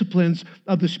disciplines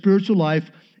of the spiritual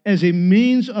life as a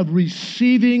means of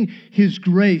receiving His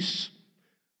grace.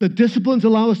 The disciplines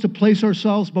allow us to place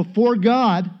ourselves before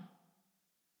God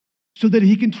so that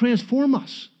He can transform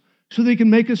us, so that He can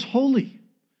make us holy,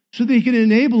 so that He can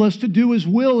enable us to do His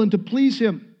will and to please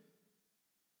Him.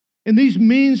 And these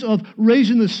means of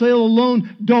raising the sail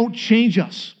alone don't change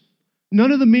us.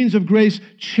 None of the means of grace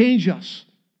change us.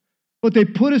 But they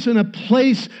put us in a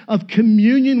place of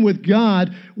communion with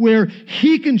God where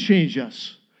He can change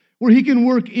us, where He can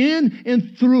work in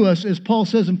and through us, as Paul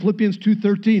says in Philippians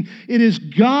 2:13. It is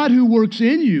God who works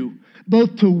in you,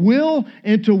 both to will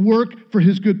and to work for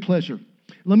His good pleasure.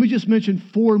 Let me just mention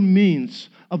 4 means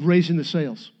of raising the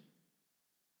sails.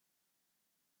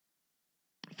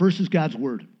 First is God's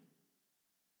Word.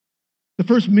 The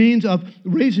first means of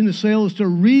raising the sail is to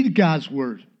read God's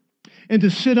Word and to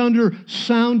sit under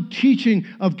sound teaching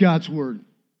of God's Word.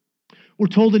 We're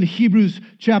told in Hebrews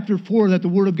chapter 4 that the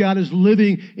Word of God is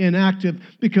living and active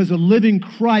because the living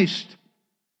Christ,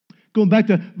 going back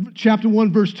to chapter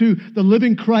 1, verse 2, the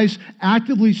living Christ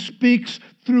actively speaks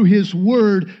through His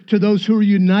Word to those who are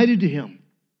united to Him.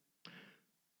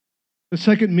 The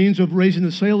second means of raising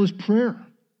the sail is prayer.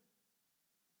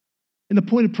 And the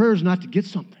point of prayer is not to get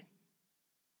something.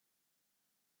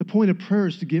 The point of prayer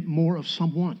is to get more of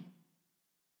someone.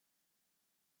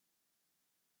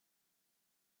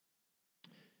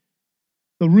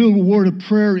 The real reward of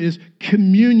prayer is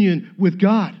communion with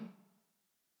God.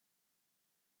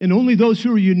 And only those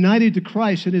who are united to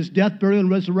Christ in His death, burial, and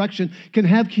resurrection can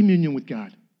have communion with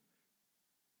God.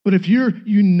 But if you're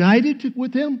united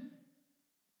with Him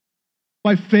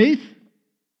by faith,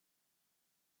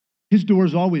 His door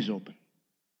is always open.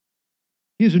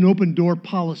 He has an open door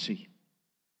policy.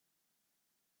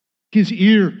 His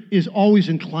ear is always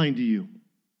inclined to you,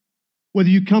 whether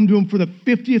you come to Him for the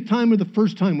 50th time or the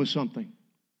first time with something.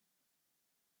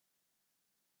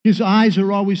 His eyes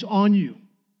are always on you.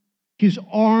 His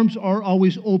arms are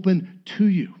always open to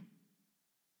you.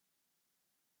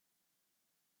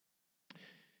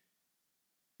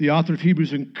 The author of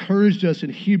Hebrews encouraged us in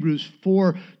Hebrews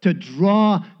 4 to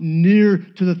draw near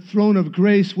to the throne of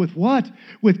grace with what?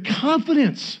 With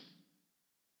confidence,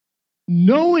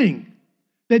 knowing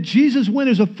that Jesus went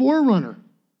as a forerunner,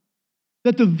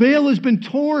 that the veil has been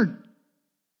torn,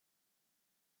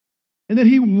 and that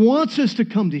He wants us to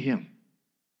come to Him.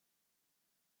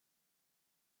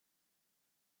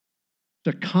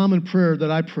 It's a common prayer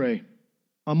that I pray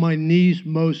on my knees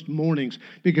most mornings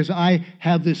because I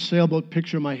have this sailboat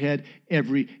picture in my head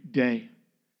every day.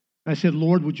 I said,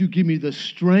 Lord, would you give me the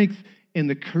strength and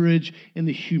the courage and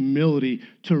the humility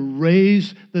to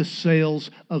raise the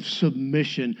sails of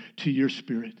submission to your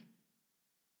Spirit?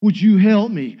 Would you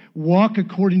help me walk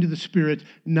according to the Spirit,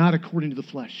 not according to the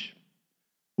flesh?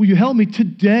 Will you help me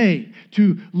today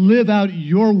to live out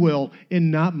your will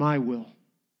and not my will?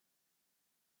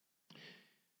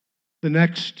 The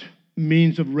next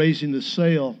means of raising the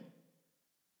sail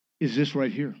is this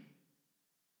right here.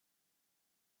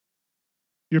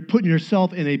 You're putting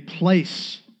yourself in a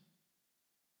place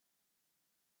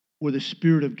where the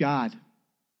Spirit of God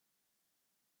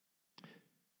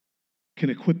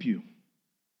can equip you.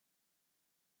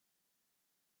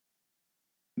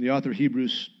 And the author of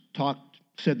Hebrews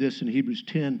said this in Hebrews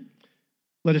 10.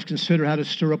 Let us consider how to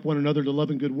stir up one another to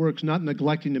love and good works, not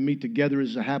neglecting to meet together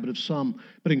as a habit of some,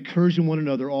 but encouraging one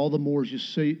another all the more as you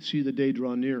see the day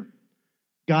draw near.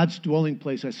 God's dwelling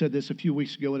place, I said this a few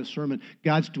weeks ago in a sermon,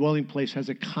 God's dwelling place has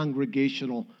a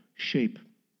congregational shape.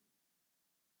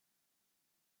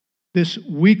 This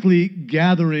weekly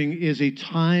gathering is a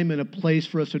time and a place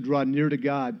for us to draw near to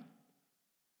God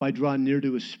by drawing near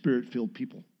to His Spirit-filled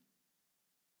people.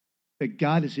 That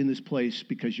God is in this place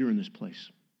because you're in this place.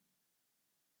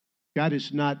 God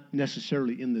is not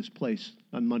necessarily in this place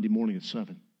on Monday morning at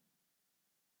 7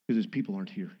 because His people aren't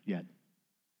here yet.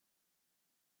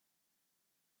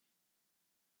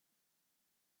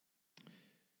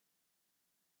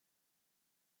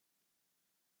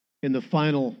 In the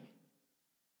final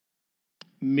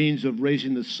means of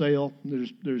raising the sail,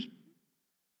 there's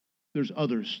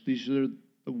others. These are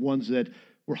the ones that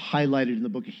were highlighted in the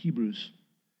book of Hebrews.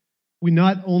 We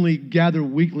not only gather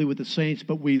weekly with the saints,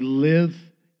 but we live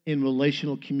in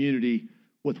relational community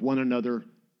with one another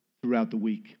throughout the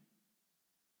week.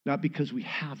 Not because we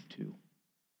have to,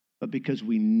 but because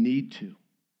we need to.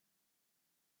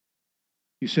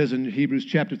 He says in Hebrews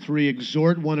chapter 3,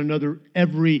 exhort one another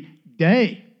every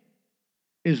day,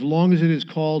 as long as it is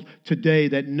called today,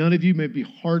 that none of you may be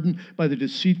hardened by the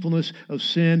deceitfulness of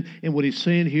sin. And what he's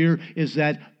saying here is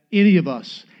that any of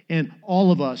us and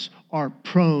all of us are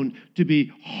prone to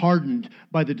be hardened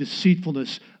by the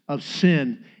deceitfulness of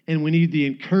sin. And we need the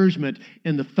encouragement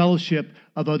and the fellowship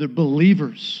of other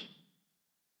believers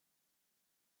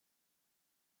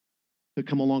to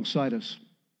come alongside us.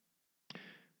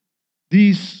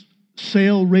 These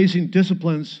sail-raising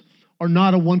disciplines are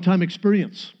not a one-time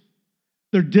experience.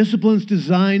 They're disciplines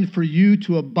designed for you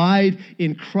to abide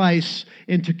in Christ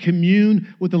and to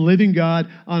commune with the living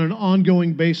God on an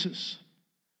ongoing basis.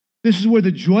 This is where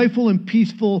the joyful and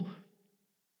peaceful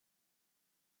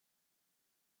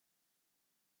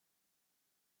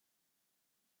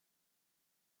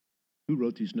who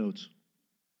wrote these notes?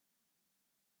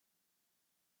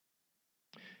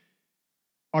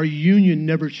 Our union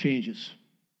never changes.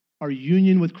 Our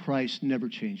union with Christ never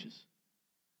changes.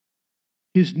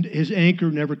 His anchor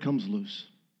never comes loose.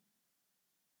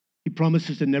 He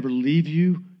promises to never leave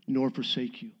you nor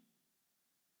forsake you.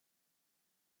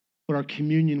 But our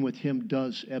communion with him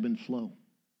does ebb and flow.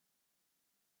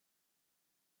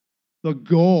 The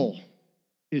goal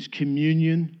is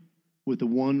communion with the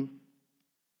one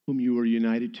whom you are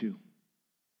united to.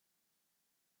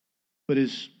 But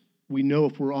as we know,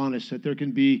 if we're honest, that there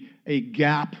can be a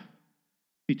gap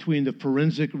between the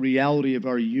forensic reality of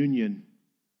our union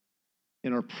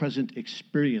and our present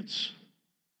experience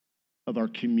of our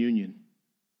communion.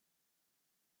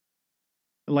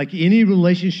 Like any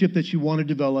relationship that you want to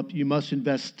develop, you must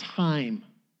invest time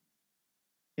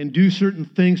and do certain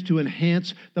things to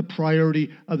enhance the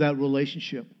priority of that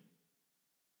relationship.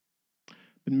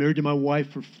 I've been married to my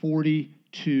wife for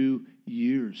 42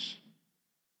 years.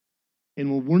 And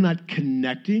when we're not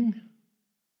connecting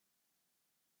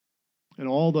in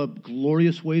all the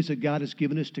glorious ways that God has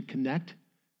given us to connect,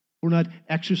 we're not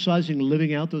exercising and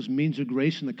living out those means of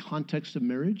grace in the context of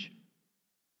marriage,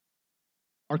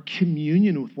 our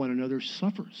communion with one another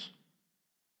suffers.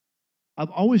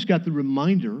 I've always got the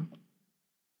reminder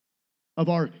of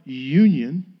our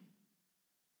union,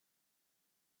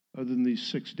 other than these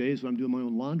 6 days when I'm doing my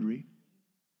own laundry.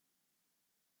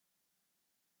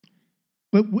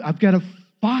 But I've got to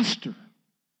foster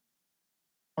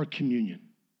our communion,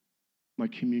 my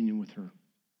communion with her.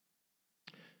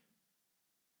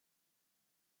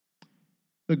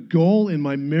 The goal in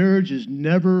my marriage has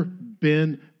never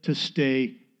been to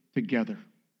stay together.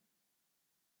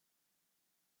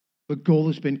 The goal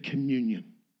has been communion.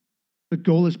 The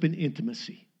goal has been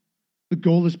intimacy. The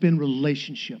goal has been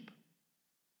relationship.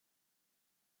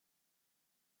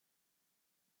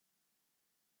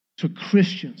 So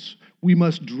Christians, we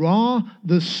must draw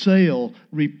the sail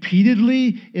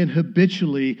repeatedly and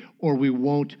habitually, or we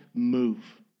won't move.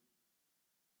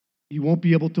 You won't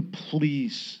be able to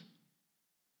please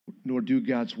nor do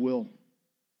God's will.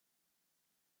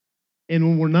 And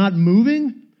when we're not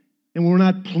moving and we're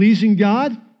not pleasing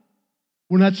God,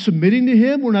 we're not submitting to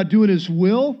him, we're not doing his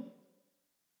will,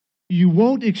 you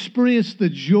won't experience the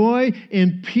joy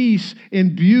and peace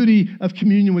and beauty of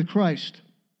communion with Christ.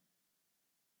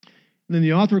 And then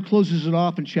the author closes it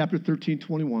off in chapter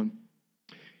 13:21.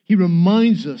 He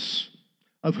reminds us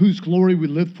of whose glory we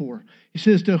live for. He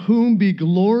says, "To whom be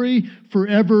glory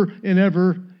forever and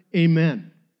ever.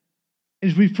 Amen." And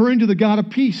he's referring to the God of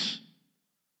peace,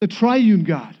 the triune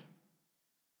God,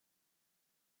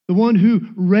 the one who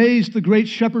raised the great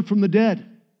shepherd from the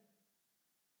dead.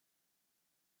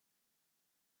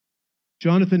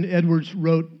 Jonathan Edwards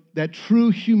wrote that true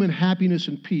human happiness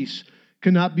and peace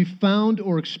cannot be found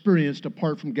or experienced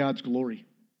apart from God's glory.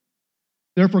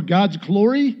 Therefore, God's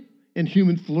glory and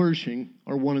human flourishing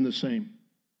are one and the same.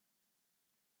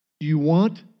 Do you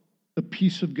want the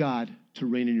peace of God to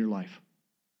reign in your life?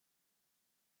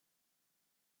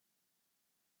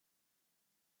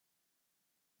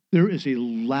 There is a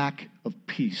lack of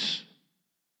peace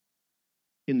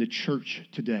in the church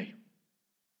today.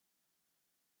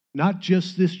 Not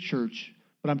just this church,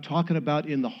 but I'm talking about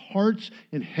in the hearts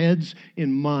and heads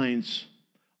and minds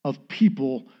of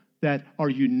people that are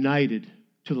united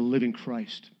to the living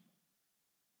Christ.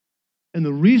 And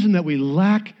the reason that we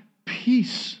lack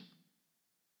peace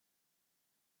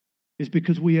is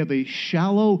because we have a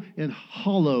shallow and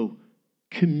hollow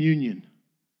communion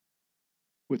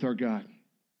with our God.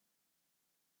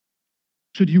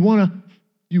 So do you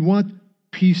want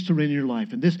peace to reign in your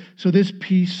life? And this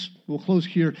peace, we'll close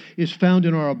here, is found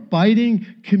in our abiding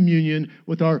communion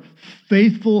with our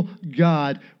faithful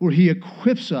God, where he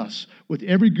equips us with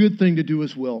every good thing to do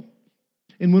his will.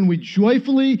 And when we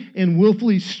joyfully and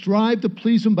willfully strive to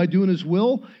please him by doing his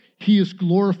will, he is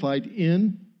glorified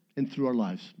in and through our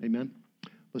lives. Amen?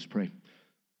 Let's pray.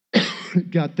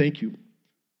 God, thank you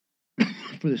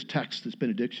for this text, this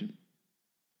benediction.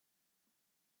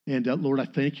 And Lord, I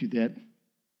thank you that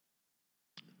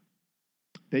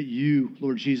you,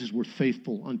 Lord Jesus, were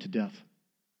faithful unto death.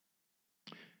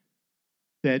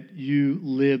 That you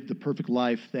lived the perfect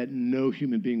life that no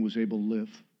human being was able to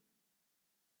live.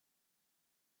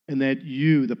 And that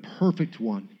you, the perfect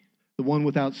one, the one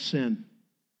without sin,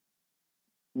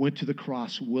 went to the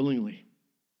cross willingly.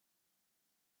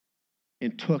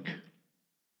 and took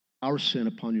our sin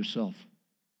upon yourself.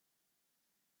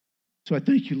 So I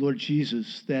thank you, Lord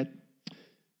Jesus, that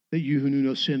you who knew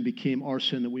no sin became our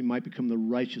sin, that we might become the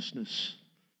righteousness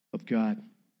of God.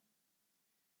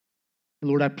 And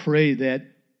Lord, I pray that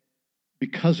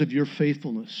because of your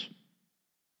faithfulness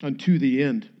unto the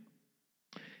end,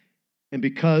 and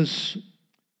because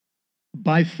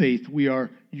by faith we are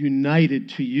united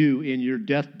to you in your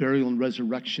death, burial, and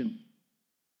resurrection,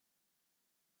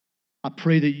 I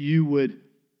pray that you would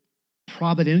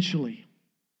providentially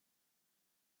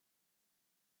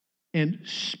and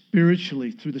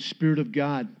spiritually, through the Spirit of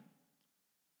God,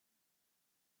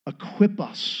 equip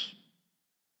us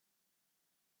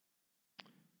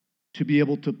to be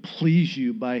able to please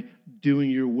you by doing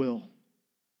your will.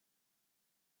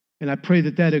 And I pray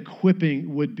that that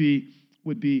equipping would be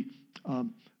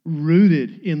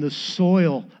rooted in the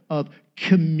soil of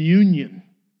communion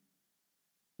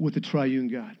with the triune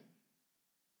God.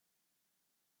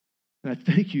 And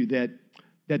I thank you that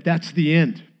that's the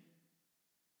end.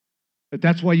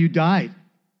 That's why you died.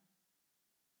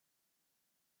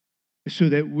 So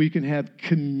that we can have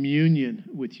communion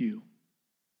with you.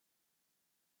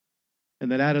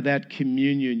 And that out of that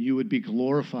communion you would be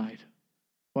glorified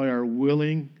by our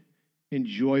willing and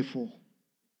joyful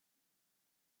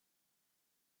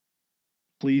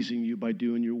pleasing you by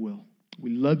doing your will.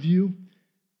 We love you.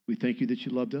 We thank you that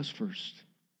you loved us first.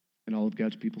 And all of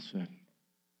God's people said.